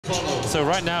So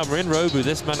right now, Marin Robu,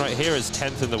 this man right here, is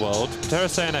 10th in the world.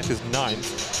 Pizzolato is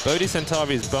 9th. Bodhi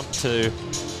Centauri is bumped to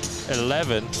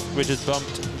 11th, which has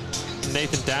bumped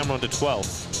Nathan Damron to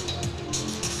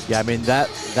 12th. Yeah, I mean, that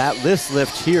list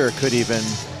lift here could even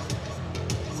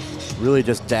really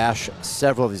just dash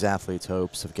several of these athletes'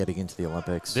 hopes of getting into the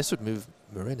Olympics. This would move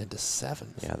Marin into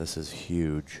 7th. Yeah, this is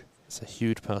huge. It's a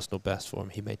huge personal best for him.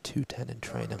 He made 2:10 in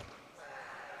training.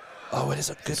 Oh, it is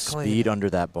a good clean. Speed under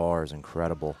that bar is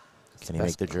incredible. Can he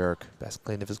make the jerk? Best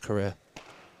clean of his career.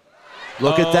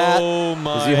 Look at that.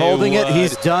 Is he holding it?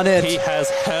 He's done it. He has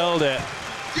held it.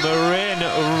 Marin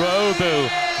Robu.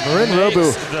 Marin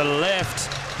Robu. The lift.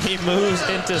 He moves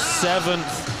into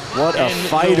 7th. What a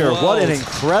fighter. What an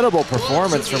incredible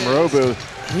performance from Robu.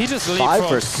 He just leaped 5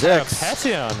 for 6.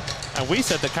 Karapetyan. And we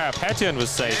said the Karapetyan was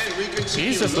safe.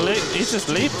 He's just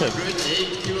leaped him.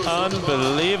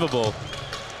 Unbelievable.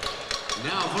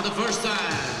 Now for the first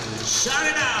time, shout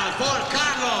it out for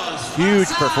Karlos. Huge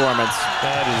performance.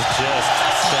 That is just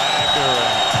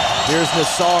staggering. Here's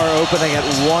Nasar opening at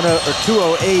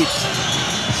 208.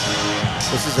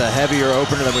 This is a heavier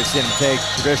opener than we've seen him take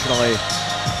traditionally.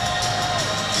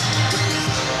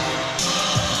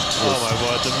 Oh my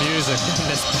word, the music in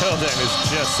this building is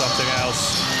just something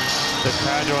else. The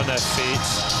crowd are on their feet.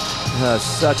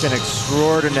 Such an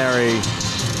extraordinary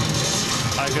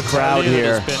I could crowd tell you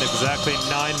here. That it's been exactly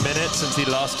 9 minutes since he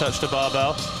last touched a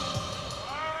barbell.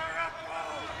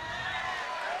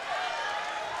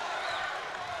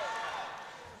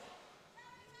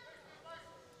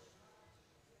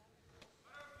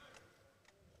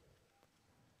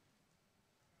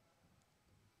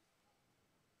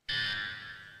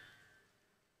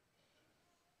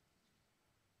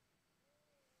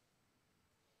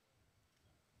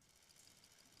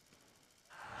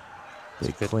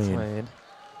 Big clean.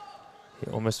 He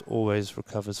almost always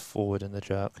recovers forward in the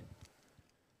jerk.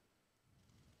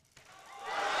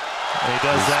 He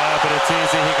does that, but it's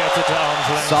easy. He gets it to arm's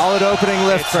length. Solid opening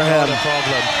lift for him. Not a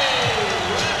problem.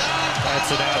 That's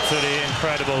an absolutely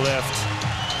incredible lift.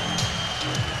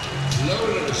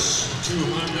 Loaders,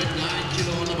 209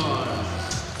 kilo on the bar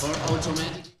for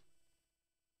automatic.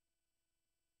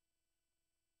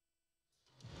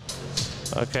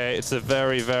 Okay, it's a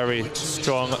very, very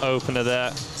strong opener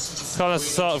there.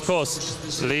 Karlos, of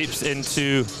course, leaps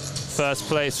into first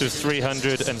place with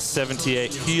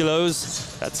 378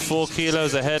 kilos. That's 4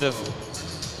 kilos ahead of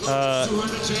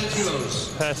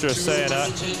Pizzolato.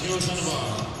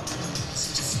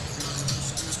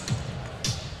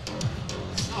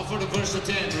 Now for the first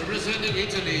attempt, representing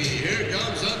Italy, here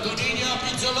comes Antonino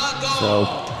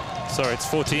Pizzolato. Sorry, it's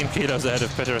 14 kilos ahead of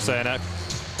Pizzolato.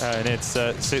 And it's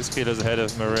 6 kilos ahead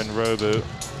of Marin Robu.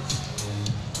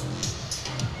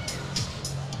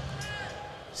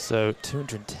 So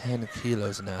 210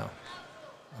 kilos now.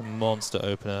 A monster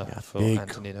opener for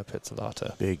Antonino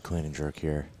Pizzolato. Big clean and jerk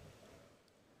here.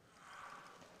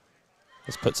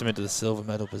 This puts him into the silver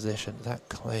medal position. That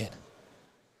clean.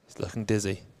 He's looking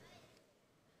dizzy.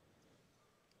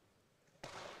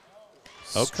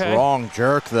 Okay. Strong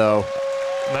jerk, though.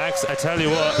 Max, I tell you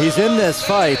what. He's in this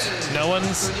fight. No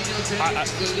one's...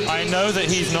 I know that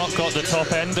he's not got the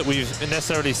top end that we've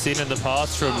necessarily seen in the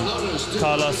past from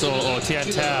Karlos or Tian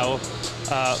Tao,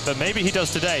 but maybe he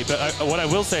does today. But what I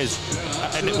will say is,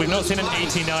 we've not seen an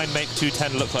 89 make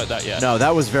 210 look like that yet. No,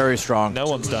 that was very strong. No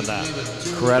one's done that.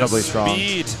 Incredibly strong. The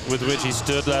speed with which he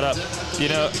stood that up. You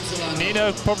know,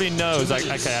 Nino probably knows, like,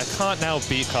 okay, I can't now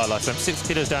beat Karlos. I'm 6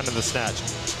 kilos down in the snatch.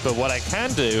 But what I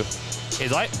can do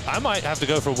is I might have to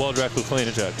go for a world record clean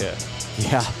and jerk here.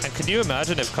 Yeah. And can you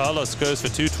imagine if Karlos goes for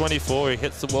 224, he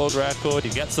hits the world record, he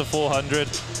gets the 400,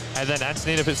 and then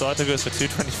Antonino Pizzolato goes for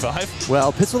 225?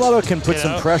 Well, Pizzolato can put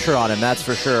some pressure on him, that's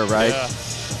for sure, right? Yeah.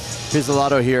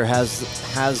 Pizzolato here has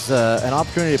an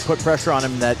opportunity to put pressure on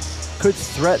him that could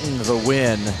threaten the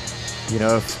win. You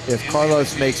know, if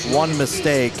Karlos makes one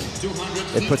mistake,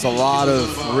 it puts a lot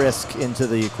of risk into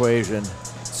the equation.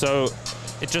 So,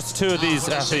 just 2 of these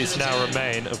athletes now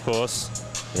remain, of course.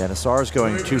 Yeah, Nasar's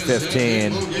going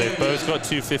 215. They've both got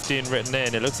 215 written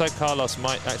in. It looks like Karlos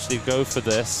might actually go for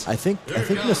this. I think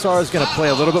Nasar is going to play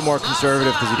a little bit more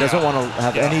conservative because he doesn't want to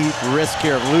have any risk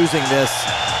here of losing this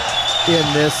in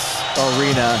this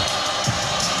arena.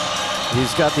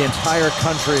 He's got the entire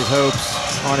country's hopes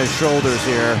on his shoulders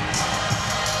here.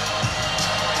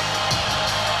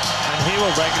 And he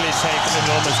will regularly take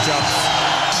enormous jumps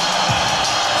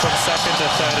from second to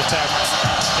third attempt.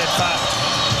 In fact,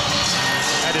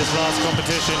 at his last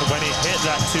competition, when he hit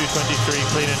that 223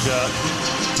 clean and jerk,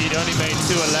 he'd only made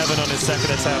 211 on his second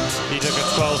attempt. He took a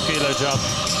 12-kilo jump.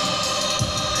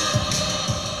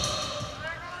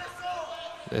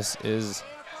 This is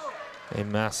A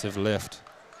massive lift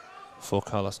for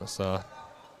Karlos Nasar.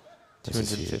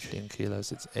 215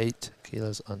 kilos. It's 8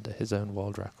 kilos under his own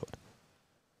world record.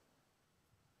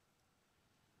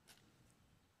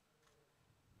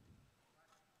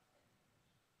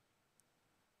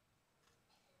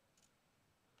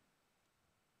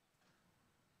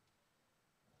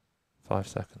 Five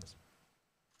seconds.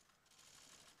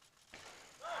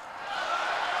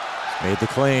 Made the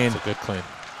clean. It's a good clean.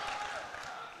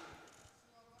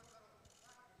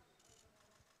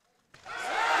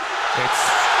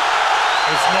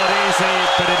 It's not easy,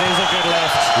 but it is a good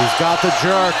lift. He's got the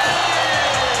jerk.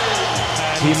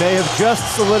 He may have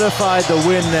just solidified the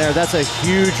win there. That's a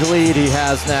huge lead he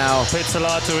has now.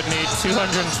 Pizzolato would need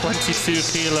 222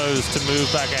 kilos to move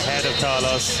back ahead of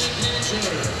Karlos.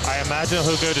 I imagine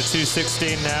he'll go to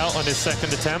 216 now on his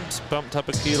second attempt, bumped up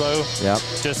a kilo,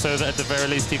 just so that at the very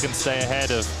least he can stay ahead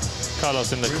of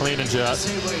Karlos in the clean and jerk.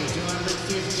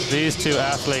 These two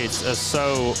athletes are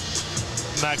so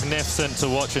magnificent to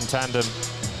watch in tandem.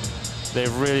 They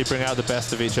really bring out the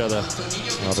best of each other.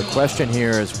 Well, the question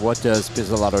here is, what does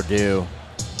Pizzolato do?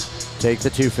 Take the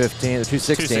 215, the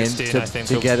 216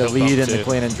 to get a lead in the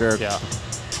clean and jerk,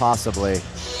 possibly.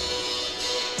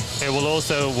 It will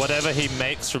also, whatever he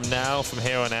makes from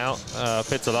here on out,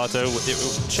 Pizzolato,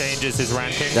 it changes his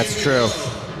ranking. That's true.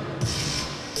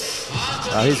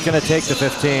 He's going to take the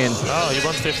 15. Oh, he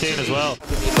wants 15 as well.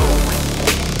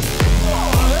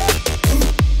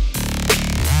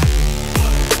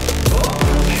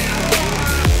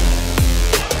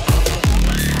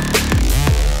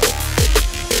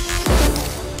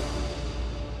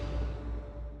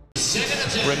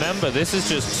 Remember, this is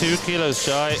just 2 kilos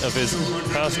shy of his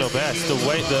personal best. The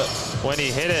weight that, when he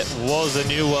hit it, was a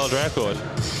new world record.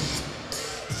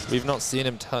 We've not seen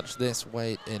him touch this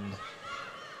weight in,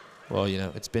 well, you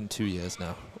know, it's been 2 years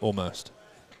now, almost.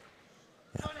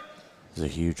 Yeah, it's a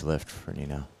huge lift for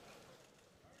Nino.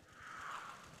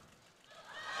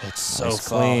 It's so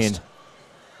clean.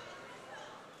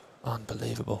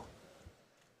 Unbelievable.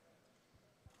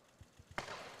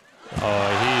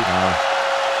 Oh,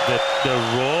 the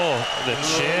roar, the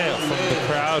cheer from the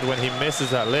crowd when he misses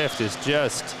that lift is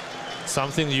just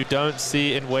something you don't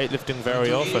see in weightlifting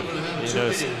very often. You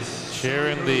know,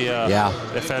 cheering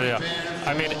the failure.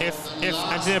 I mean, if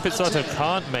Antonino Pizzolato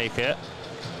can't make it,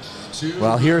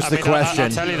 well, here's the question.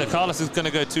 I'll tell you that Karlos is going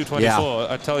to go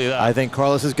 224. I'll tell you that. I think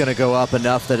Karlos is going to go up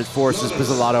enough that it forces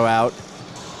Pizzolato out.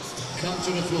 Come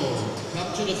to the floor.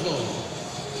 Come to the floor.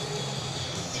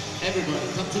 Everybody,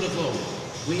 come to the floor.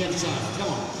 We have time.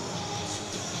 Come on.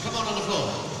 Come on the floor.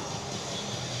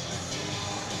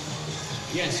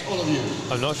 Yes, all of you.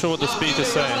 I'm not sure what the speaker's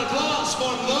saying. A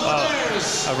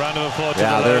round of applause to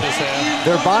the loaders here.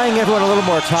 They're buying everyone a little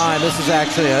more time. This is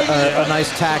actually a nice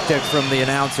tactic from the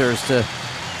announcers to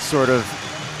sort of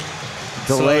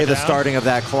delay the starting of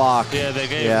that clock. Yeah, they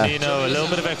gave Nino a little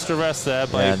bit of extra rest there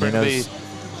by bring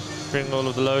all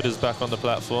of the loaders back on the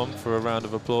platform for a round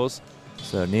of applause.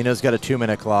 So Nino's got a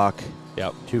 2-minute clock.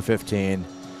 Yep. 2:15.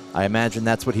 I imagine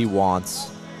that's what he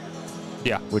wants.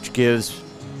 Yeah. Which gives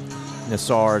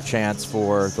Nasar a chance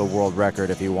for the world record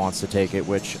if he wants to take it,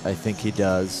 which I think he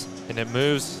does. And it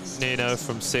moves Nino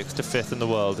from 6th to 5th in the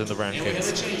world in the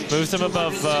rankings. Moves him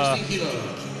above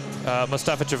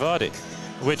Mustafa Javadi,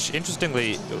 which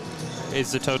interestingly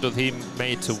is the total he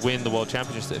made to win the World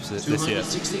Championships this year.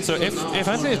 So if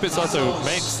Antonino Pizzolato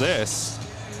makes this,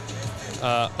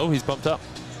 oh, he's bumped up.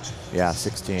 Yeah,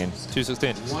 16.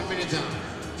 216. 1 minute down.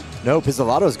 No,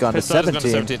 Pizzolato's gone to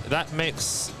 17. That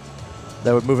makes...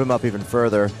 That would move him up even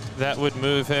further. That would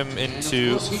move him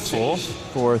into 4th.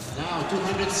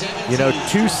 4th. You know,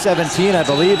 217, I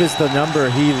believe, is the number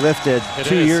he lifted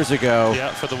 2 years ago.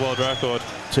 Yeah, for the world record.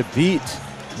 To beat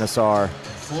Nasar.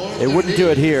 They wouldn't do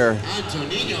it here.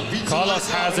 Karlos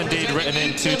has indeed written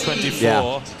in 224.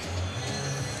 Yeah.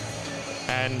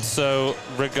 And so,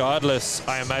 regardless,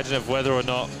 I imagine, of whether or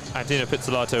not Antonino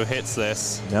Pizzolato hits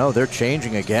this. No, they're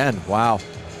changing again. Wow.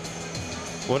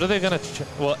 What are they going to...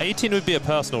 Well, 18 would be a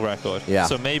personal record. Yeah.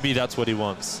 So maybe that's what he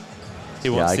wants. He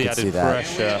wants the added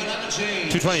pressure.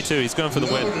 222, he's going for the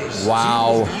win.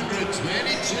 Wow.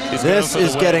 This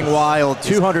is getting wild.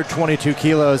 222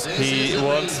 kilos. He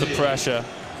wants the pressure.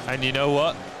 And you know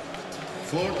what?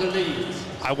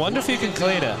 I wonder if he can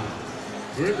clean it.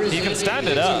 He can stand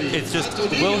it up. It's just,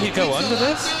 will he go under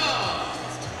this?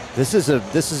 This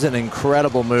is an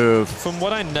incredible move. From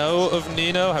what I know of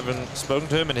Nino, having spoken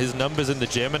to him and his numbers in the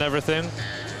gym and everything,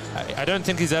 I don't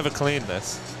think he's ever cleaned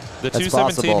this. The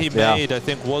 217 he made, I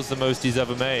think, was the most he's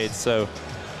ever made. So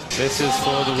this is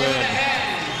for the win.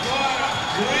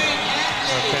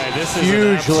 Okay, this is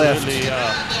huge lift.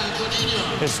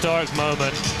 historic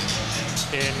moment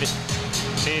in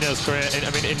Nino's career,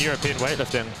 in European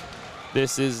weightlifting.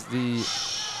 This is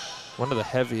one of the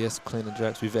heaviest clean and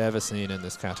jerks we've ever seen in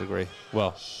this category.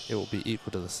 Well, it will be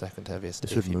equal to the second heaviest.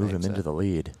 This would move him into the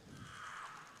lead.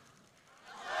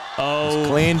 Oh, he's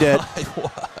cleaned it.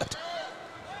 What?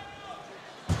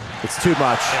 It's too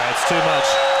much. Yeah, it's too much.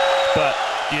 But,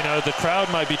 you know, the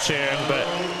crowd might be cheering, but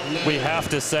we have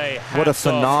to say, what a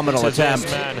phenomenal attempt.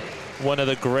 This man, one of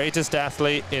the greatest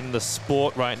athletes in the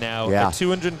sport right now. Yeah. A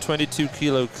 222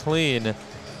 kilo clean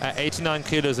at 89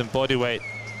 kilos in body weight.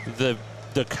 The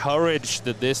courage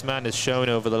that this man has shown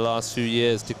over the last few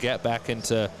years to get back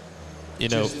into, you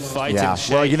know, fighting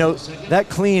shape. Well, you know, that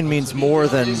clean means more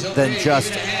than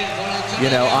just, you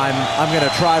know, I'm going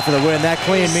to try for the win. That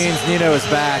clean means Nino is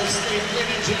back.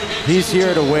 He's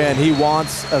here to win. He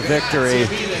wants a victory.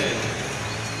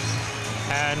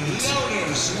 And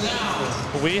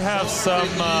we have some,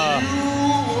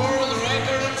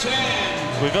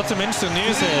 we've got some interesting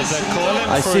news here. They're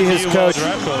calling for a new world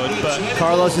record, but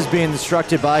Karlos is being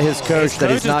instructed by his coach that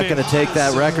he's not going to take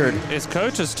that record. His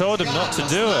coach has told him not to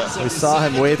do it. We saw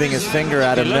him waving his finger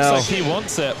at him now. It looks like he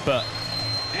wants it, but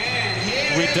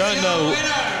we don't know.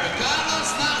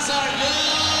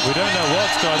 We don't know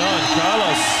what's going on.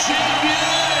 Karlos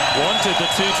wanted the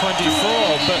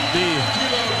 224, but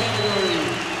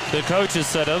the coaches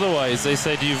said otherwise. They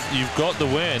said you've got the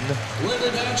win.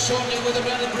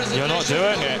 You're not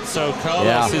doing it. So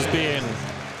Karlos is being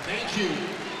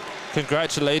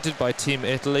congratulated by Team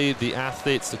Italy, the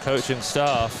athletes, the coaching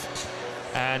staff.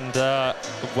 And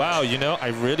wow, you know, I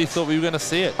really thought we were going to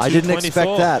see it. I didn't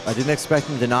expect that. I didn't expect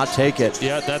him to not take it.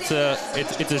 Yeah, that's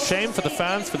it's a shame for the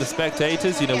fans, for the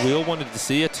spectators. You know, we all wanted to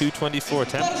see a 224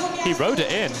 attempt. He wrote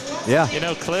it in. Yeah. You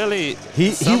know, clearly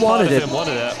he wanted it.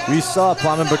 Wanted it. We saw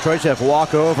Plamen Petrochev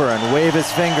walk over and wave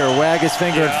his finger, wag his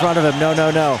finger in front of him. No,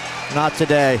 no, no, not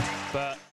today.